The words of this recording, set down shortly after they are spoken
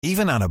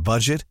Even on a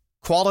budget,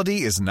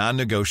 quality is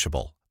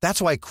non-negotiable.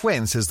 That's why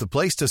Quince is the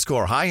place to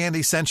score high-end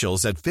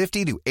essentials at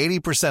 50 to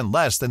 80%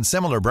 less than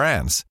similar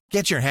brands.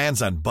 Get your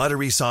hands on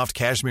buttery soft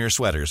cashmere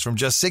sweaters from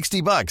just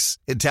 $60,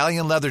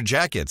 Italian leather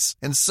jackets,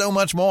 and so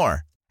much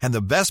more. And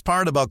the best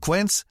part about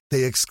Quince,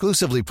 they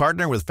exclusively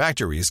partner with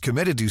factories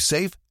committed to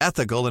safe,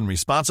 ethical, and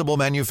responsible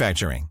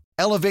manufacturing.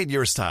 Elevate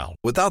your style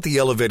without the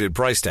elevated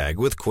price tag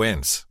with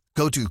Quince.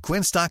 Go to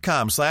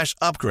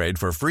quince.com/upgrade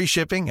for free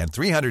shipping and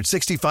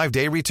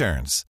 365-day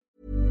returns.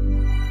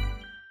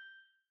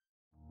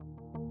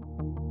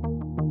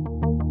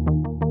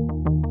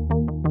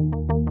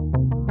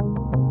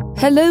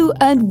 Hello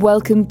and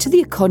welcome to The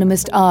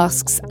Economist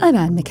Asks. I'm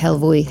Anne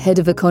McElvoy, head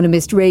of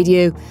Economist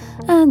Radio.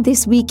 And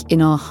this week,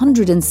 in our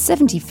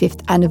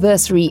 175th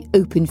anniversary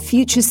Open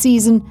Future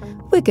season,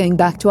 we're going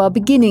back to our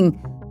beginning.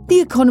 The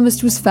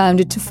Economist was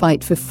founded to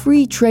fight for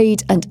free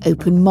trade and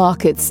open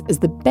markets as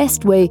the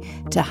best way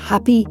to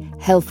happy,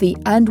 healthy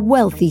and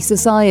wealthy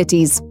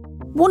societies.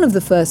 One of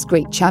the first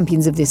great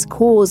champions of this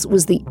cause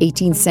was the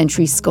 18th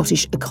century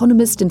Scottish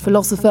economist and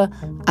philosopher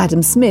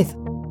Adam Smith.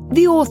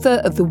 The author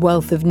of The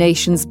Wealth of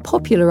Nations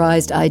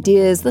popularised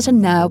ideas that are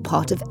now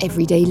part of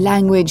everyday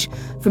language,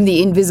 from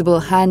the invisible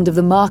hand of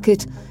the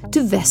market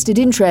to vested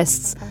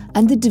interests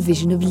and the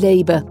division of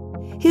labour.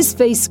 His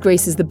face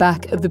graces the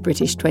back of the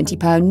British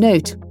 £20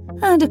 note.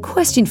 And a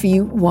question for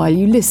you while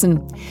you listen.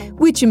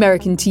 Which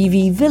American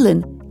TV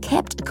villain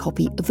kept a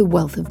copy of The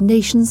Wealth of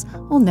Nations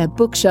on their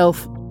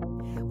bookshelf?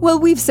 Well,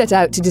 we've set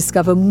out to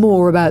discover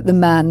more about the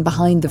man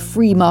behind the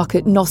free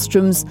market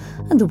nostrums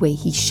and the way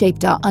he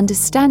shaped our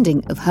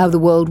understanding of how the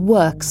world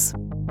works.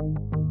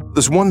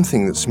 There's one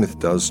thing that Smith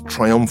does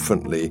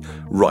triumphantly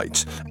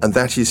right, and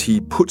that is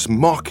he puts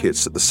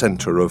markets at the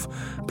centre of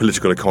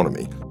political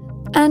economy.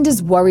 And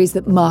as worries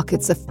that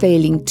markets are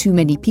failing too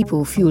many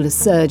people fuel a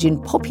surge in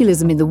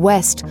populism in the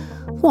West,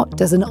 what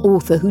does an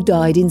author who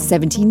died in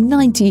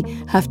 1790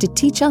 have to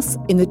teach us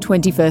in the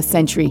 21st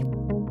century?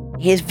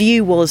 His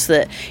view was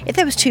that if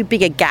there was too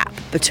big a gap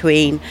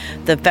between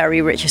the very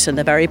richest and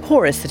the very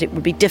poorest, that it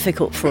would be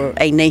difficult for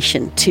a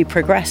nation to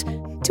progress.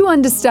 To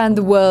understand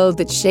the world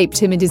that shaped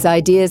him and his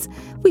ideas,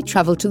 we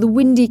travel to the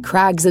windy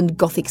crags and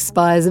Gothic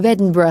spires of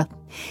Edinburgh.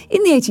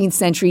 In the 18th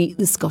century,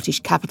 the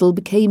Scottish capital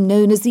became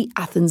known as the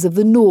Athens of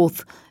the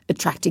North,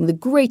 attracting the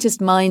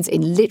greatest minds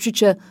in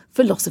literature,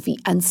 philosophy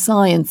and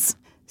science.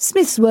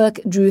 Smith's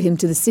work drew him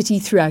to the city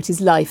throughout his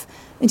life,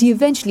 and he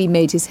eventually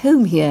made his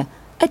home here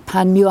at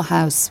Panmure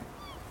House.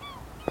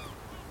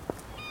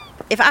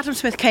 If Adam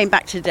Smith came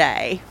back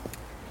today,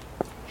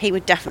 he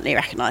would definitely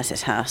recognise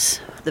this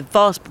house. The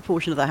vast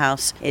proportion of the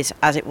house is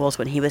as it was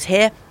when he was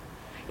here.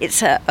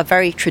 It's a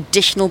very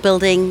traditional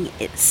building.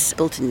 It's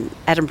built in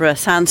Edinburgh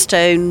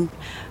sandstone.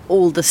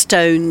 All the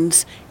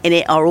stones in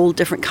it are all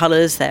different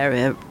colours.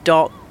 They're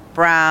dark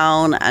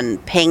brown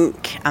and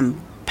pink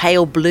and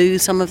pale blue,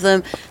 some of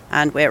them.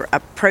 And we're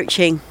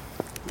approaching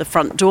the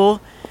front door.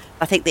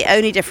 I think the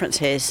only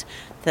difference is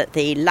that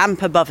the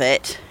lamp above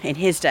it in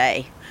his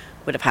day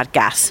would have had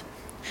gas.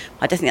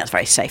 I don't think that's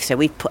very safe, so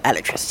we've put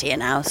electricity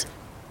in ours.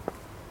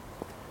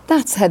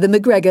 That's Heather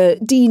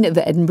McGregor, Dean of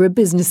the Edinburgh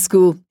Business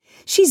School.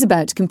 She's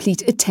about to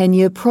complete a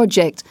 10-year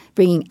project,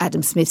 bringing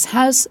Adam Smith's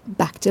house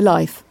back to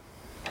life.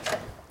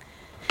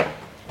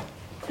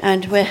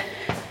 And we're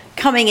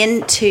coming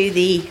into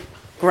the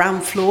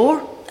ground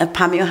floor of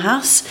Panmure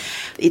House.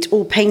 It's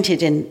all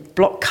painted in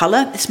block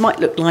colour. This might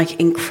look like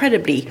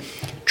incredibly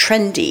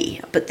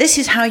trendy, but this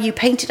is how you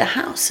painted a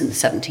house in the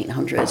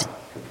 1700s.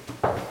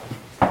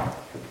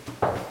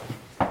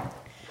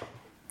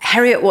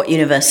 Heriot-Watt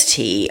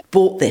University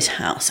bought this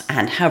house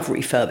and have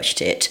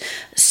refurbished it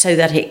so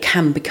that it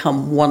can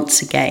become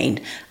once again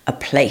a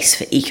place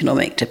for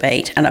economic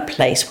debate and a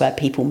place where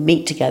people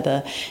meet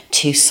together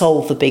to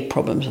solve the big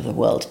problems of the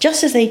world,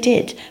 just as they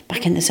did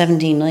back in the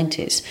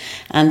 1790s.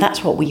 And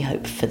that's what we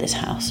hope for this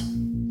house.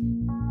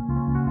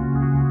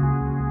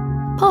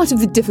 Part of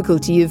the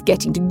difficulty of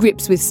getting to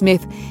grips with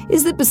Smith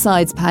is that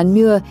besides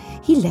Panmure,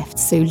 he left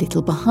so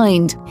little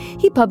behind.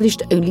 He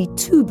published only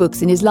 2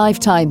 books in his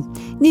lifetime.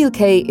 Neil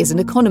Kay is an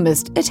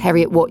economist at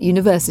Heriot-Watt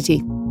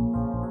University.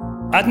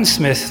 Adam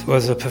Smith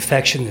was a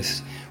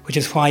perfectionist, which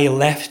is why he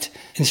left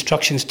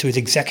instructions to his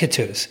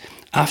executors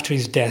after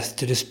his death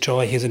to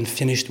destroy his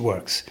unfinished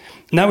works.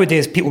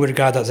 Nowadays, people would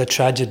regard that as a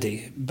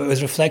tragedy, but it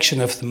was a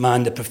reflection of the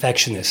man, the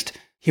perfectionist.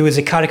 He was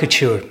a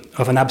caricature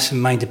of an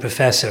absent-minded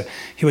professor.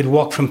 He would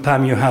walk from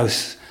Panmure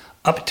House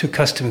up to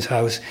Customs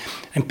House,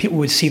 and people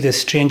would see this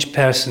strange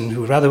person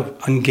who, rather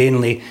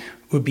ungainly,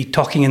 would be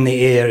talking in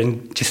the air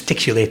and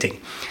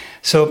gesticulating.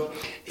 So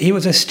he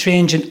was a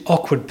strange and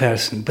awkward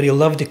person, but he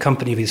loved the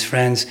company of his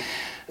friends.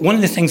 One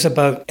of the things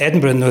about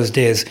Edinburgh in those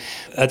days,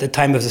 at the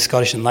time of the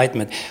Scottish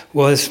Enlightenment,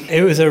 was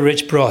it was a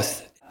rich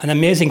broth, an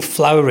amazing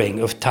flowering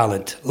of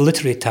talent,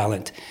 literary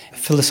talent,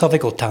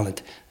 philosophical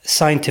talent,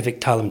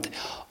 scientific talent,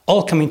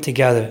 all coming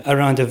together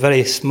around a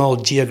very small,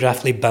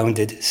 geographically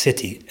bounded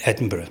city,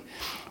 Edinburgh.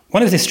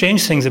 One of the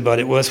strange things about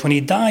it was when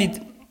he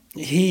died,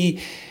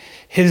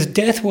 his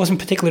death wasn't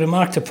particularly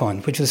remarked upon,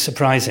 which was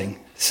surprising.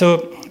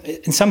 So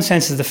in some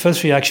senses, the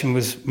first reaction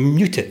was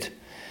muted.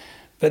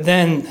 But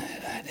then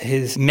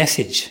his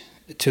message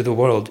to the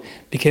world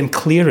became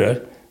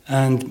clearer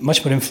and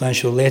much more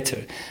influential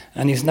later.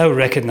 And he's now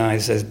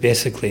recognised as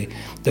basically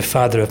the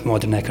father of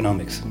modern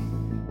economics.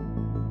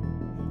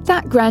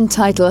 That grand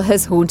title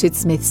has haunted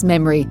Smith's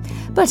memory,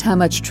 but how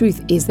much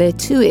truth is there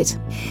to it?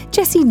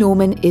 Jesse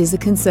Norman is a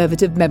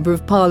Conservative Member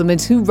of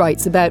Parliament who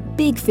writes about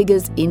big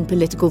figures in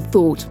political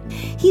thought.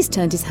 He's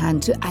turned his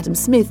hand to Adam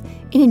Smith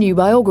in a new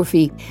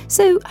biography.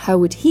 So how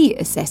would he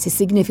assess his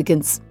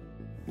significance?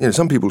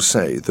 Some people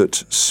say that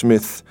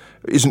Smith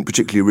isn't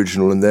particularly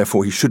original and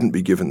therefore he shouldn't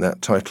be given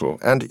that title.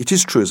 And it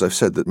is true, as I've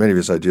said, that many of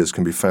his ideas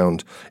can be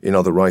found in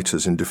other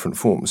writers in different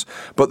forms.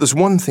 But there's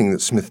one thing that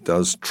Smith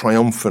does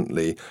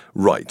triumphantly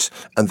right,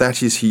 and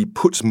that is he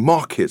puts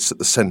markets at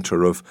the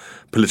centre of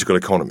political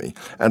economy.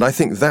 And I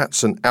think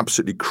that's an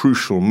absolutely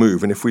crucial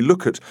move. And if we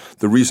look at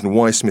the reason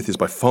why Smith is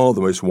by far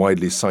the most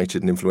widely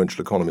cited and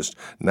influential economist,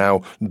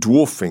 now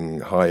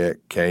dwarfing Hayek,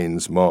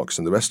 Keynes, Marx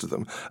and the rest of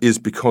them, is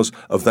because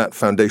of that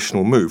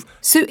foundational move.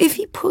 So if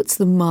he puts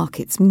the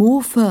markets more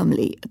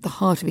firmly at the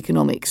heart of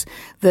economics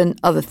than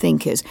other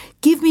thinkers,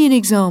 give me an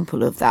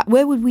example of that.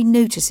 Where would we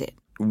notice it?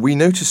 We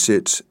notice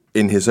it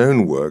in his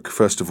own work,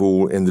 first of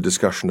all, in the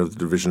discussion of the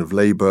division of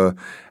labour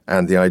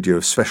and the idea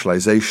of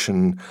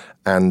specialisation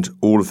and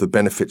all of the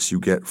benefits you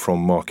get from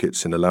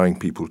markets in allowing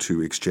people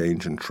to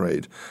exchange and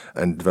trade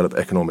and develop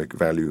economic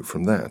value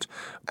from that.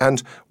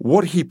 And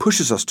what he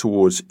pushes us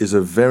towards is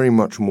a very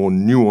much more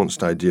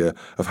nuanced idea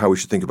of how we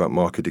should think about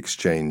market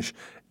exchange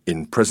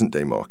in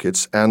present-day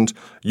markets. And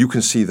you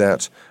can see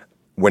that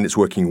when it's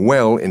working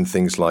well in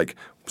things like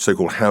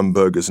so-called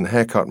hamburgers and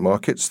haircut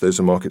markets. Those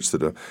are markets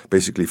that are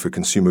basically for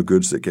consumer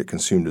goods that get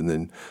consumed and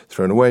then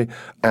thrown away.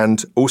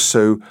 And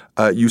also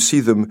you see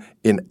them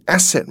in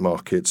asset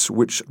markets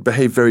which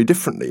behave very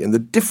differently. And the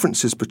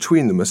differences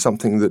between them are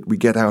something that we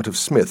get out of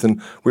Smith.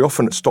 And we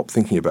often stop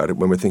thinking about it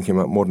when we're thinking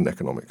about modern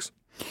economics.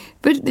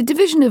 But the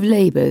division of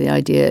labour, the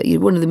idea,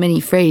 one of the many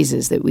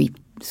phrases that we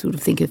sort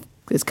of think of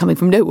as coming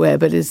from nowhere,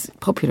 but is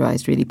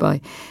popularised really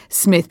by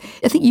Smith.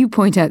 I think you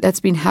point out that's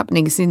been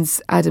happening since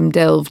Adam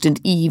Delved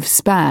and Eve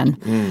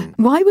Span.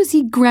 Why was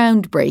he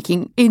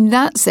groundbreaking in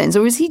that sense?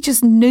 Or is he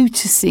just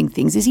noticing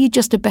things? Is he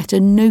just a better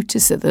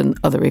noticer than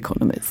other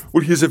economists?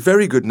 Well, he's a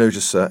very good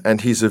noticer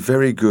and he's a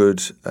very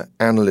good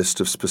analyst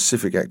of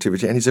specific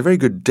activity and he's a very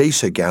good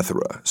data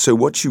gatherer. So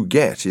what you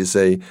get is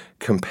a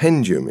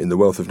compendium in The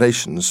Wealth of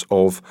Nations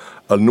of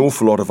an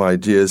awful lot of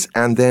ideas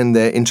and then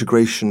their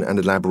integration and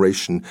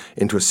elaboration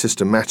into a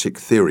systematic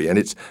theory. And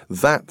it's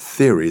that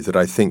theory that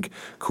I think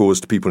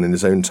caused people in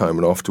his own time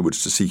and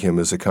afterwards to see him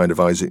as a kind of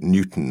Isaac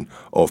Newton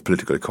of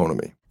political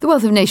economy. The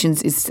Wealth of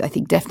Nations is, I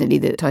think, definitely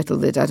the title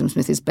that Adam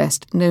Smith is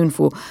best known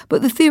for.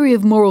 But the theory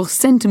of moral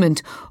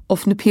sentiment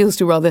often appeals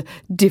to a rather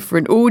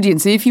different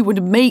audience. If you want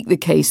to make the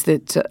case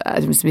that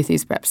Adam Smith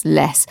is perhaps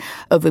less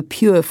of a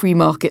pure free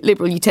market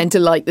liberal, you tend to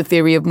like the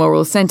theory of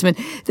moral sentiment.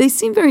 They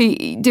seem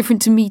very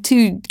different to me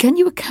too. Can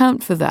you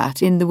account for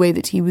that in the way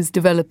that he was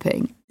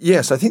developing?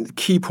 Yes, I think the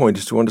key point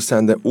is to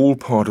understand they're all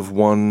part of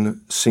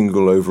one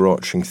single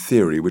overarching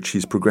theory, which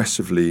he's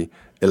progressively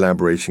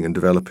elaborating and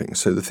developing.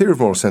 So the theory of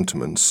moral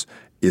sentiments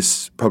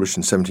is published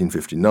in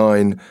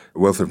 1759,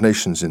 Wealth of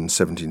Nations in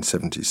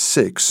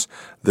 1776.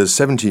 There's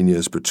 17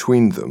 years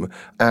between them.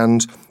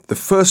 And the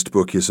first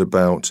book is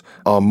about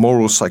our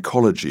moral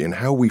psychology and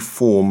how we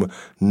form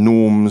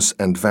norms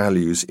and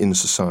values in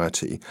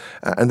society.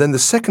 And then the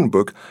second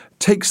book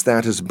takes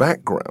that as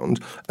background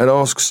and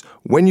asks,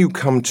 when you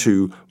come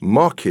to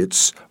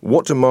markets,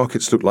 what do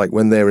markets look like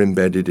when they're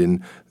embedded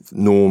in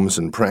norms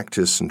and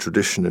practice and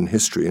tradition and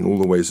history in all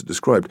the ways it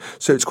described.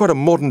 So it's quite a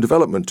modern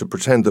development to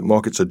pretend that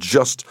markets are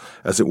just,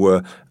 as it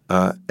were,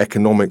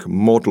 economic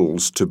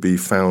models to be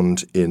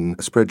found in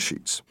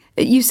spreadsheets.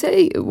 You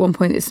say at one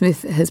point that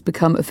Smith has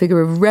become a figure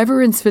of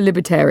reverence for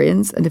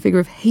libertarians and a figure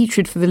of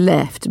hatred for the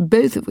left,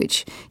 both of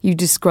which you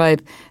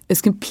describe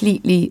as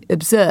completely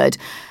absurd.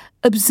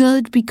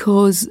 Absurd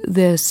because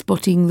they're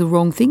spotting the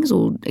wrong things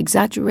or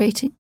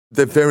exaggerating?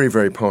 They're very,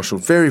 very partial.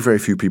 Very, very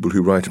few people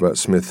who write about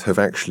Smith have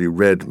actually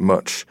read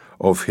much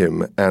of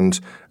him, and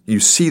you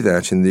see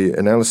that in the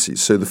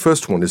analyses. So the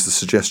first one is the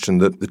suggestion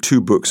that the two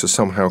books are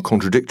somehow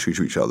contradictory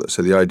to each other.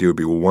 So the idea would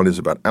be, well, one is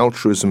about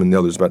altruism and the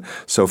other is about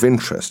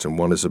self-interest, and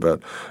one is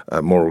about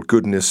moral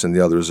goodness and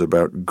the other is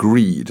about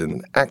greed.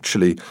 And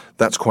actually,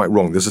 that's quite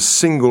wrong. There's a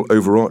single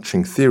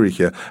overarching theory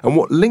here. And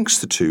what links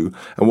the two,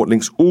 and what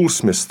links all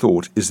Smith's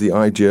thought, is the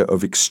idea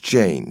of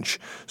exchange.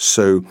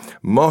 So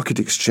market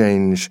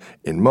exchange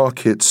in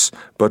markets,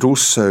 but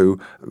also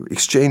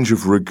exchange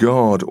of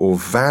regard or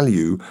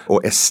value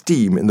or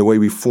esteem in the way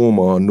we form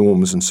our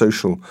norms and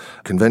social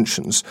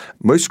conventions.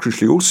 Most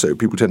crucially also,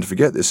 people tend to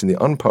forget this in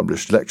the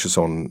unpublished lectures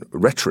on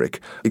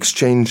rhetoric,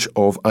 exchange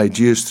of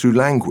ideas through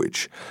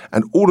language.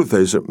 And all of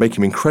those make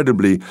him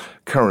incredibly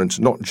current,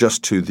 not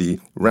just to the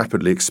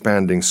rapidly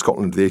expanding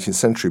Scotland of the 18th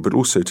century, but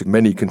also to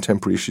many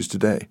contemporary issues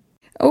today.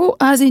 or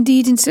as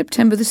indeed in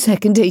September the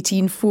 2nd,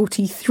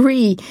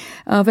 1843,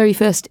 our very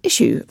first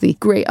issue of the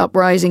great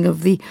uprising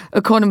of the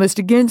Economist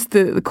against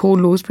the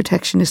Corn Law's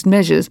protectionist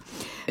measures,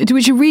 to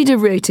which a reader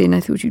wrote in, I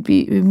thought you'd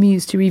be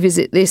amused to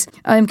revisit this,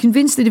 I am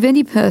convinced that if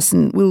any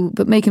person will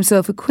but make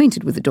himself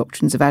acquainted with the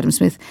doctrines of Adam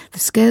Smith, the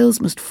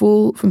scales must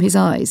fall from his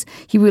eyes.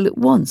 He will at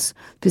once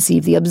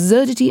perceive the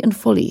absurdity and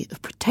folly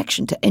of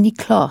protection to any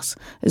class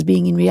as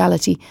being in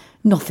reality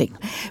nothing.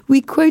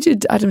 We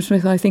quoted Adam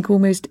Smith, I think,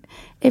 almost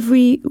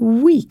every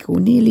week, or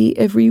nearly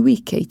every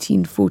week,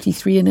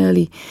 1843 and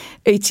early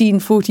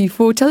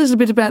 1844. Tell us a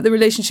bit about the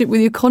relationship with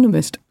The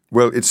Economist.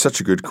 Well, it's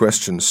such a good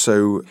question.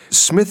 So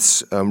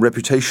Smith's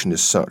reputation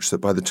is such that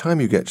by the time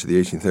you get to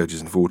the 1830s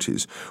and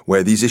 40s,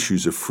 where these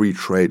issues of free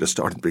trade are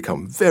starting to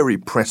become very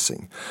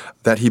pressing,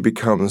 that he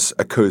becomes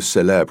a cause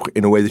célèbre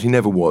in a way that he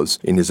never was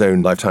in his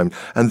own lifetime.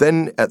 And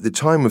then at the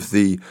time of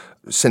the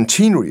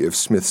centenary of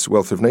Smith's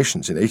Wealth of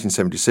Nations in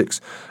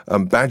 1876,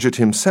 Bagehot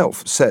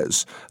himself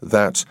says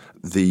that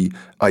the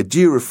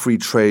idea of free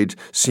trade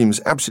seems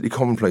absolutely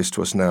commonplace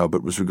to us now,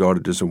 but was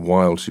regarded as a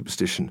wild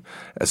superstition,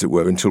 as it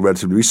were, until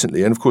relatively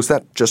recently. And of course,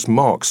 that just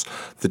marks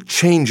the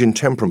change in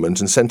temperament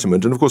and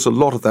sentiment. And of course, a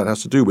lot of that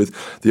has to do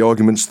with the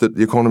arguments that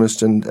The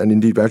Economist and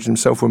indeed Bagehot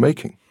himself were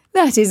making.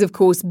 That is, of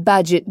course,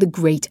 Bagehot, the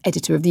great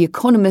editor of The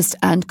Economist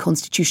and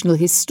constitutional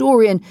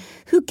historian,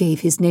 who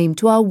gave his name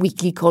to our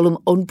weekly column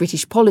on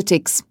British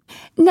politics.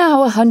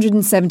 Now,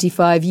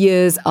 175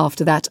 years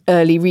after that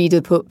early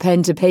reader put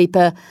pen to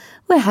paper,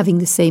 we're having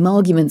the same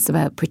arguments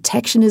about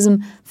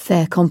protectionism,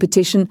 fair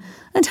competition,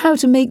 and how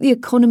to make the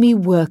economy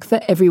work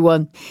for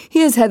everyone.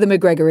 Here's Heather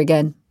McGregor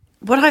again.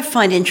 What I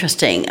find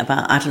interesting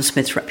about Adam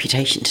Smith's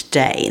reputation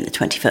today in the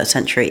 21st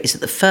century is that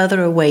the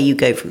further away you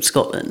go from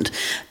Scotland,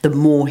 the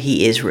more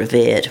he is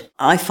revered.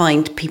 I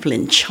find people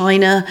in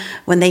China,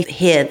 when they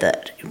hear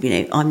that,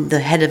 I'm the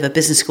head of a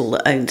business school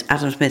that owns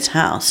Adam Smith's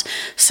house,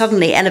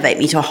 suddenly elevate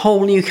me to a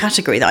whole new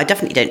category that I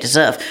definitely don't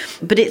deserve.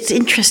 But it's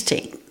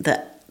interesting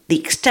that the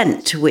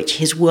extent to which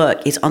his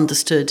work is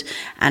understood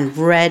and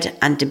read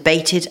and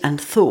debated and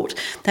thought.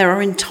 There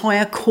are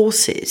entire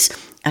courses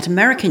at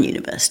American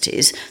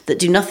universities that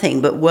do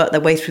nothing but work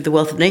their way through the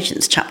Wealth of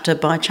Nations chapter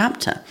by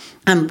chapter.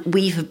 And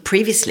we've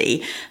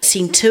previously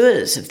seen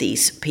tours of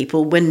these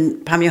people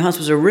when Panmure House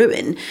was a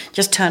ruin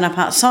just turn up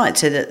outside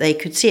so that they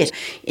could see it.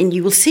 And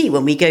you will see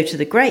when we go to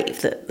the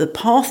grave that the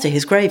path to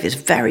his grave is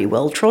very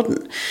well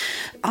trodden.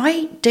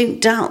 I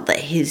don't doubt that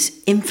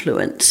his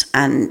influence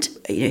and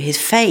his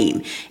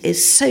fame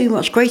is so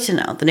much greater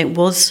now than it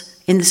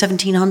was in the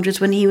 1700s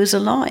when he was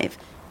alive.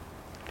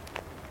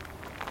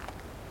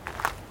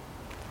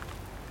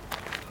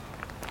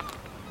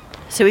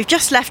 So we've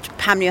just left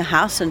Panmure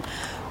House and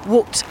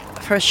walked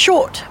for a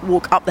short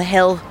walk up the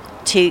hill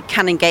to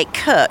Canongate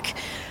Kirk.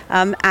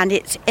 And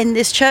it's in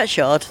this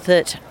churchyard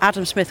that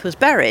Adam Smith was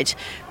buried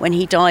when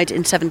he died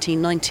in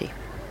 1790.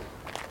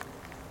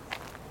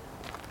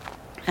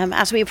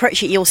 As we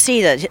approach it, you'll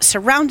see that it's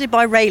surrounded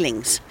by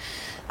railings.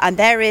 And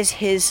there is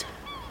his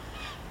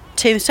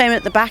tombstone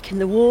at the back in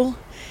the wall.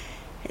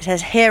 It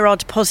says, "Here are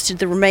deposited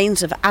the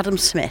remains of Adam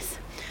Smith,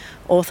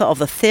 author of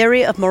The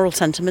Theory of Moral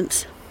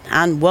Sentiments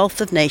and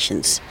Wealth of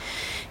Nations.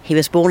 He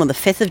was born on the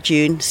 5th of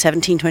June,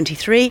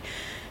 1723,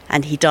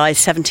 and he died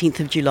 17th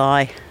of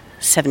July,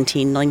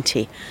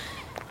 1790.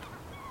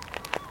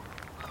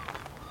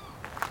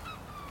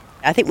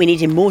 I think we need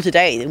him more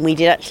today than we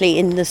did actually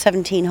in the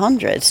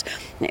 1700s.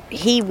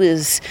 He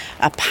was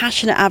a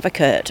passionate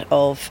advocate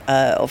of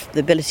the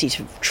ability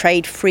to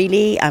trade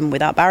freely and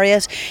without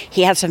barriers.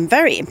 He had some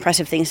very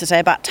impressive things to say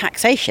about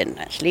taxation,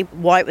 actually,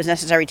 why it was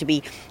necessary to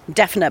be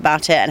definite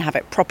about it and have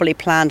it properly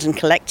planned and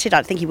collected.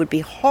 I think he would be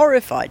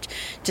horrified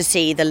to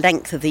see the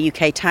length of the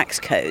UK tax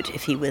code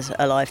if he was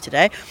alive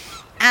today.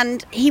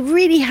 And he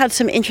really had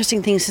some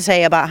interesting things to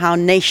say about how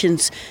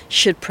nations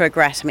should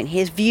progress. I mean,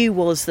 his view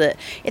was that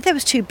if there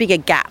was too big a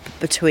gap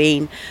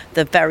between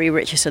the very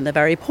richest and the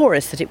very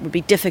poorest, that it would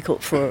be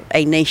difficult for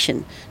a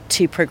nation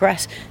to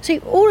progress. So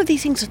all of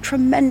these things are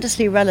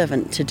tremendously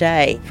relevant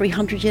today,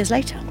 300 years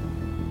later.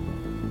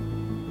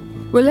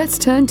 Well, let's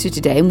turn to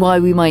today and why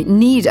we might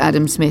need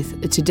Adam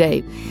Smith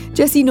today.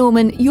 Jessie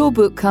Norman, your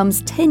book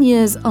comes 10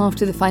 years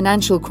after the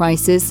financial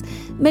crisis.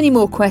 Many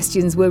more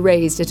questions were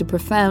raised at a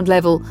profound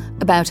level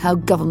about how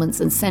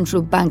governments and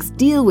central banks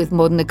deal with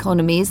modern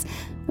economies.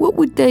 What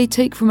would they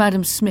take from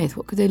Adam Smith?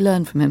 What could they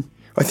learn from him?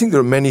 I think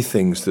there are many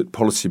things that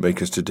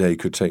policymakers today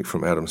could take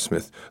from Adam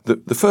Smith.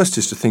 The first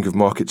is to think of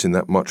markets in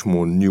that much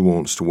more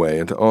nuanced way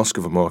and to ask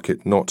of a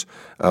market not,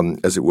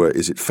 as it were,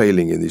 is it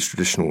failing in these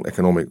traditional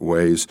economic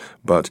ways,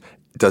 but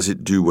does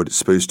it do what it's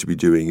supposed to be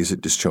doing? Is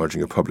it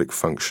discharging a public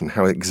function?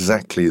 How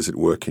exactly is it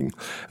working?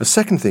 A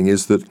second thing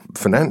is that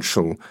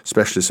financial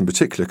specialists in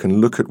particular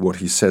can look at what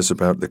he says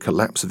about the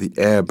collapse of the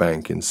Air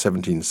Bank in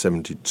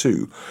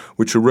 1772,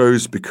 which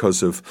arose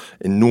because of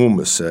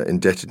enormous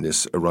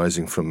indebtedness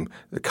arising from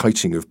the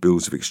kiting of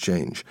bills of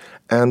exchange.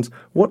 And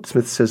what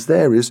Smith says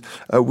there is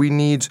we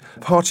need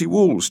party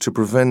walls to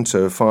prevent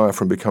a fire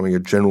from becoming a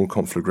general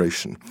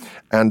conflagration.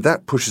 And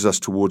that pushes us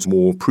towards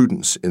more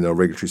prudence in our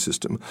regulatory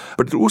system.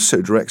 But it also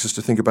also directs us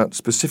to think about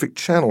specific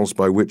channels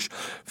by which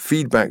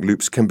feedback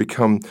loops can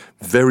become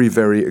very,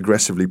 very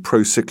aggressively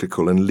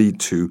pro-cyclical and lead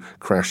to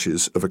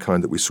crashes of a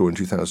kind that we saw in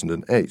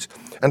 2008.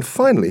 And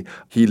finally,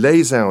 he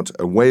lays out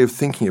a way of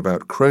thinking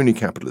about crony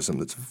capitalism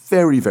that's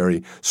very,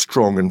 very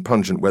strong and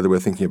pungent, whether we're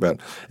thinking about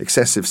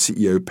excessive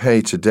CEO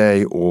pay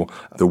today or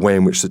the way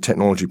in which the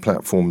technology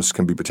platforms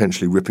can be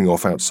potentially ripping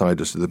off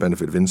outsiders to the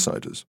benefit of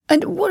insiders.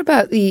 And what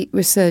about the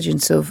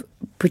resurgence of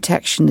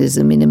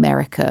protectionism in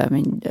America? I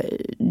mean,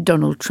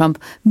 Donald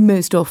Trump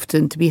most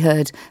often to be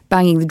heard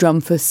banging the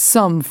drum for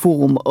some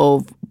form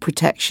of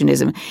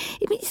protectionism.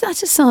 I mean, is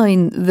that a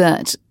sign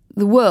that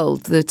the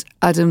world that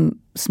Adam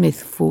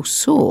Smith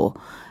foresaw,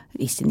 at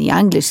least in the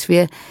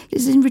Anglosphere,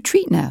 is in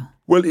retreat now?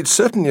 Well, it's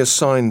certainly a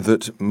sign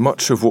that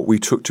much of what we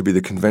took to be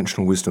the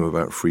conventional wisdom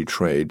about free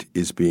trade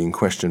is being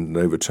questioned and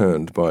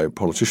overturned by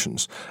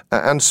politicians.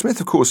 And Smith,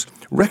 of course,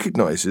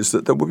 recognises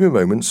that there will be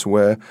moments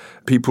where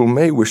people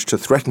may wish to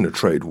threaten a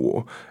trade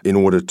war in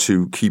order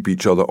to keep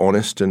each other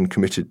honest and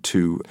committed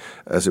to,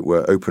 as it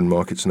were, open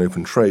markets and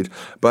open trade.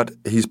 But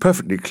he's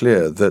perfectly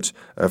clear that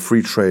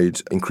free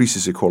trade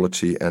increases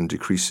equality and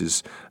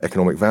decreases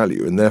economic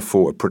value, and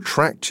therefore a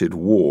protracted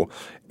war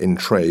in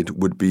trade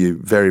would be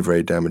very,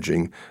 very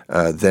damaging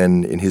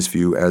then, in his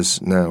view, as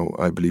now,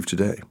 I believe,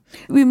 today.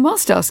 We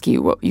must ask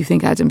you what you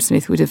think Adam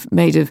Smith would have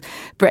made of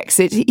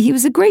Brexit. He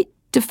was a great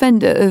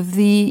defender of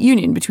the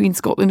union between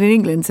Scotland and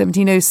England,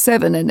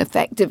 1707, and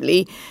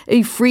effectively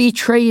a free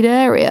trade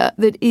area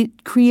that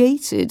it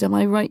created. Am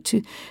I right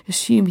to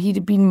assume he'd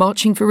have been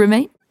marching for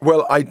Remain?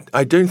 Well,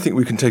 I don't think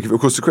we can take it. Of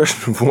course, the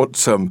question of what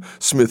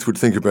Smith would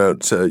think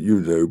about,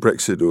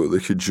 Brexit or the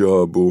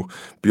hijab or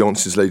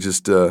Beyoncé's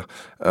latest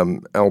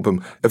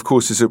album, of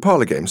course, is a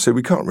parlour game, so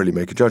we can't really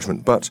make a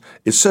judgment. But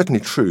it's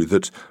certainly true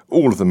that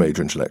all of the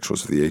major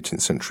intellectuals of the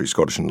 18th century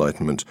Scottish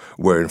Enlightenment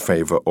were in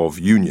favour of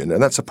union.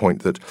 And that's a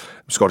point that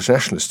Scottish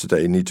nationalists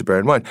today need to bear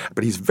in mind.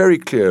 But he's very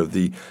clear of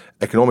the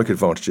economic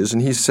advantages,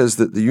 and he says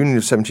that the Union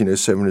of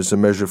 1707 is a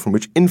measure from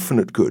which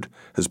infinite good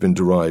has been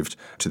derived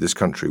to this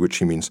country, which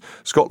he means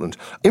Scotland.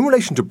 In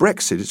relation to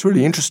Brexit, it's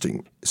really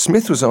interesting.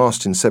 Smith was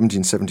asked in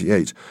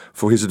 1778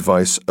 for his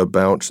advice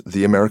about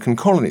the American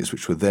colonies,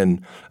 which were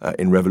then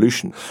in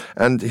revolution.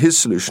 And his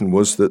solution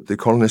was that the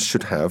colonists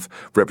should have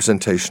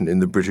representation in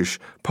the British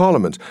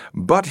Parliament.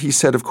 But he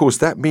said, of course,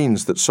 that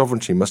means that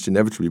sovereignty must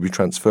inevitably be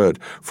transferred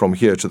from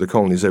here to the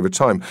colonies over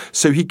time.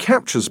 So he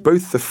captures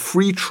both the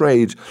free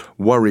trade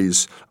worries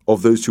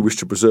of those who wish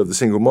to preserve the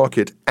single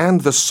market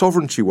and the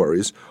sovereignty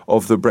worries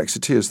of the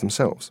Brexiteers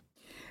themselves.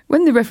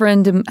 When the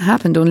referendum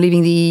happened on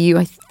leaving the EU,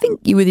 I think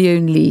you were the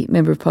only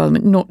Member of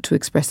Parliament not to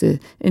express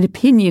an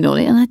opinion on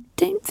it, and I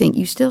don't think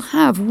you still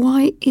have.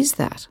 Why is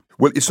that?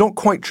 Well, it's not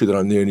quite true that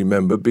I'm the only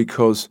member,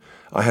 because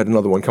I had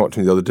another one come up to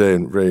me the other day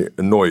and very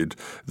annoyed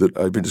that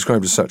I'd been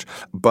described as such.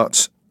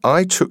 But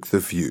I took the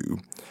view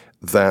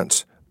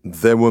that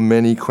there were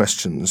many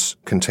questions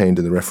contained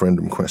in the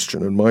referendum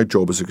question, and my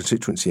job as a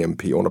constituency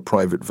MP on a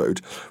private vote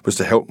was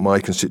to help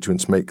my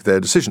constituents make their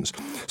decisions.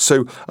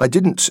 So I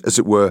didn't, as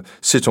it were,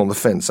 sit on the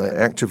fence. I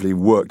actively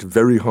worked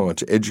very hard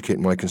to educate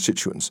my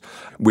constituents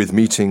with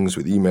meetings,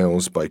 with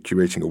emails, by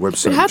curating a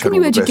website. But how can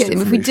you educate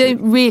them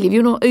if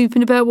you're not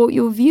open about what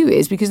your view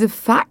is? Because the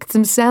facts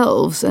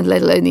themselves, and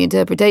let alone the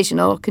interpretation,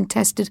 are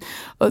contested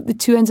at the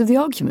two ends of the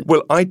argument.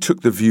 Well, I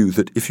took the view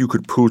that if you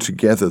could pull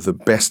together the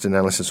best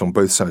analysis on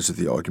both sides of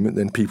the argument,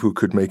 then people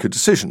could make a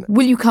decision.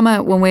 Will you come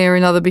out one way or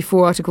another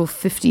before Article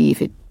 50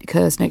 if it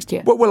occurs next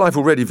year? Well, I've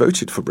already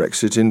voted for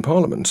Brexit in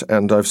Parliament,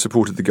 and I've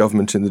supported the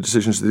government in the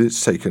decisions that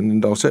it's taken,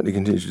 and I'll certainly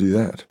continue to do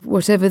that.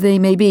 Whatever they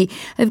may be.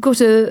 I've got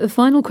a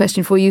final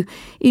question for you.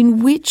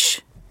 In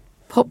which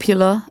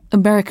popular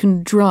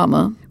American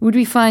drama would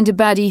we find a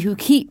baddie who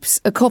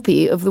keeps a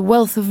copy of The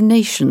Wealth of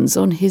Nations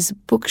on his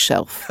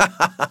bookshelf?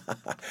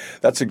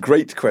 That's a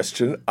great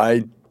question.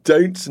 I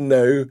don't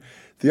know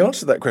the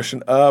answer to that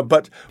question,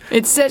 but...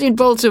 It's set in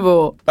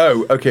Baltimore.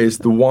 Oh, okay. Is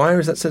The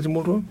Wire, is that set in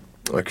Baltimore?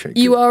 Okay.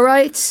 You are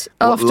right.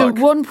 After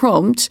one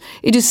prompt,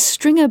 it is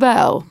Stringer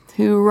Bell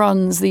who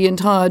runs the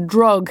entire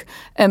drug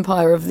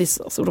empire of this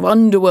sort of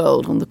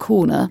underworld on the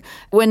corner.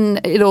 When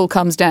it all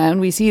comes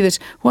down, we see that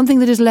one thing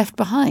that is left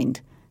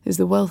behind is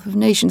The Wealth of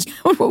Nations.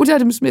 What would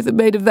Adam Smith have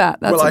made of that?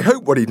 I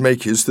hope what he'd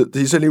make is that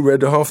he's only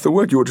read half the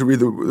work. You ought to read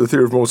the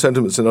Theory of Moral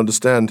Sentiments and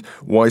understand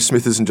why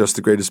Smith isn't just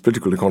the greatest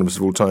political economist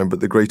of all time, but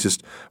the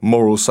greatest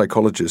moral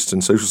psychologist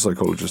and social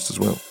psychologist as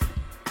well.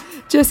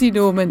 Jesse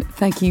Norman,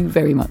 thank you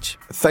very much.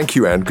 Thank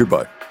you, Anne.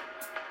 Goodbye.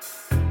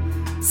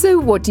 So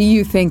what do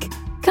you think?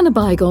 Can a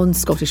bygone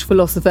Scottish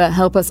philosopher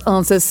help us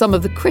answer some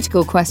of the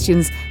critical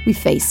questions we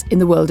face in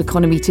the world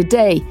economy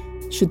today?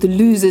 Should the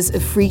losers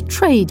of free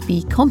trade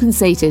be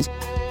compensated?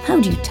 How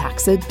do you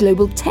tax a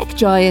global tech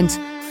giant?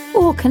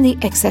 Or can the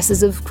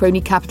excesses of crony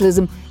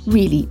capitalism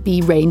really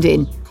be reined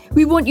in?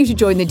 We want you to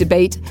join the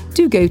debate.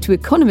 Do go to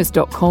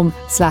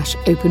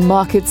economist.com/open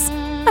markets.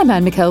 I'm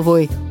Anne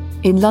McElvoy.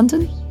 In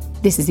London,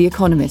 this is The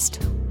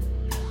Economist.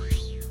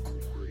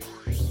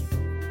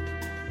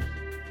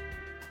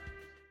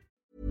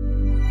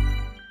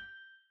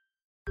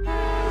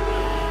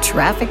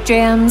 Traffic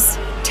jams,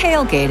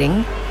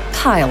 tailgating,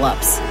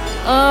 pile-ups.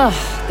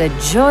 Ugh, the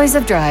joys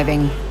of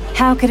driving.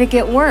 How could it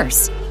get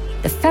worse?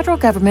 The federal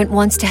government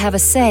wants to have a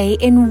say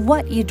in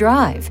what you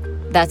drive.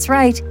 That's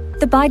right.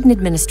 The Biden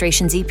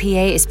administration's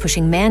EPA is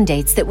pushing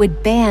mandates that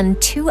would ban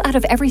 2 out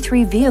of every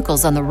 3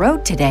 vehicles on the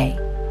road today.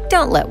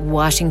 Don't let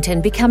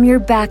Washington become your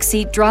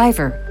backseat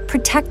driver.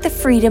 Protect the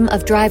freedom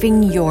of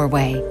driving your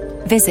way.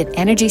 Visit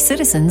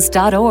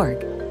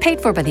EnergyCitizens.org. Paid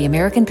for by the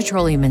American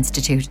Petroleum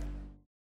Institute.